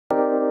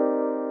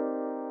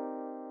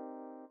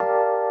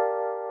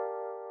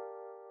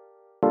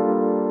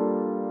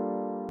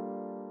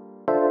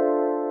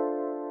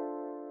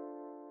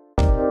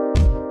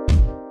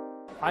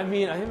I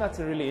think that's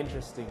a really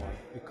interesting one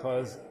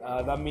because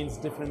that means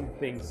different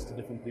things to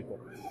different people.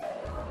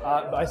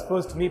 But I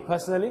suppose to me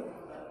personally,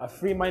 a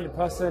free-minded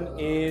person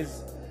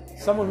is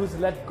someone who's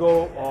let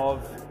go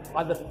of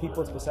other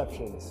people's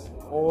perceptions,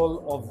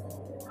 all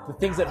of the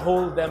things that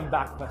hold them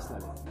back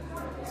personally.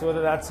 So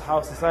whether that's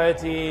how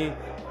society,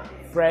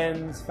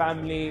 friends,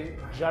 family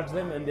judge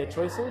them and their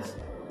choices,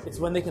 it's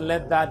when they can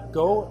let that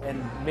go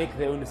and make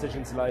their own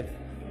decisions in life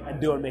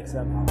and do what makes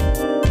them happy.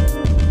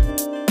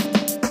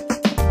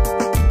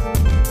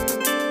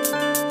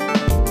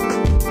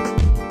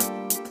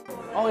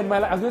 Oh, in my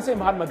life, I was going to say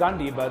Mahatma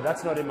Gandhi, but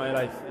that's not in my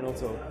life, and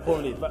also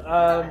formally. But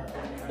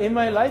in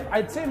my life,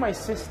 I'd say my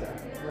sister.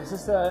 My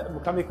sister,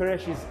 Mugambi,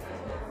 she's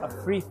a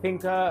free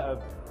thinker,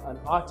 an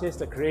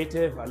artist, a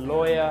creative, a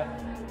lawyer,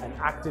 an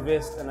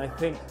activist, and I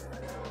think,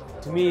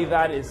 to me,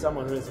 that is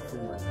someone who is a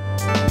free man.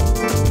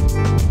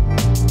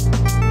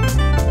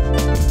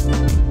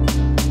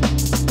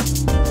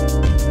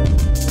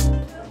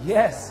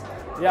 Yes,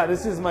 yeah,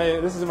 this is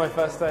my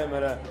first time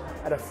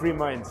at a free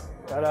mind.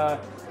 But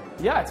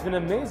yeah, it's been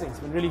amazing. It's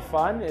been really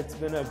fun. It's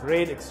been a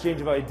great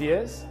exchange of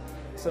ideas.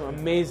 Some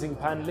amazing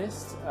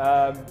panelists.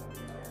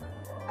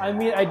 I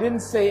mean, I didn't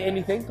say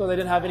anything because I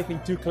didn't have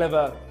anything too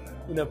clever,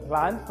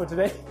 planned for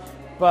today.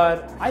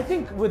 But I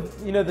think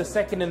with the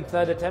second and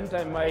third attempt,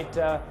 I might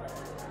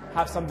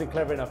have something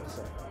clever enough to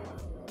say.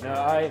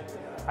 I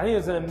think it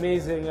was an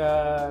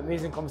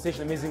amazing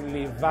conversation,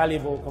 amazingly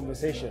valuable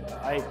conversation.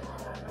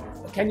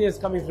 Kenya is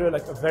coming through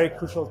like a very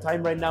crucial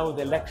time right now with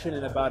the election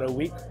in about a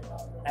week,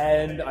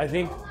 and I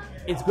think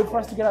it's good for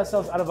us to get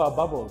ourselves out of our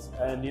bubbles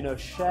and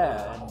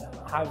share and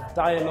have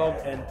dialogue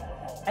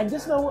and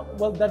just know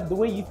that the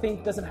way you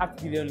think doesn't have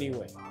to be the only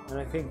way. And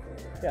I think,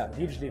 yeah,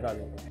 hugely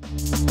valuable.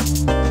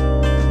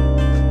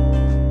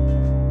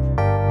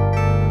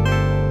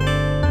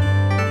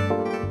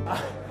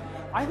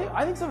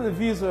 I think some of the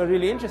views were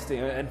really interesting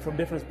and from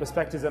different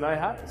perspectives than I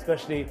have,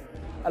 especially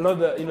a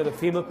lot of the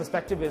female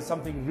perspective is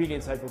something really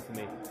insightful for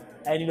me.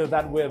 And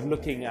that way of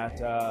looking at,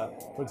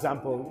 for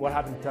example, what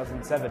happened in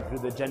 2007 through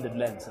the gendered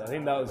lens. I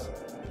think that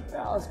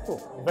was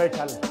cool, very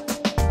talented.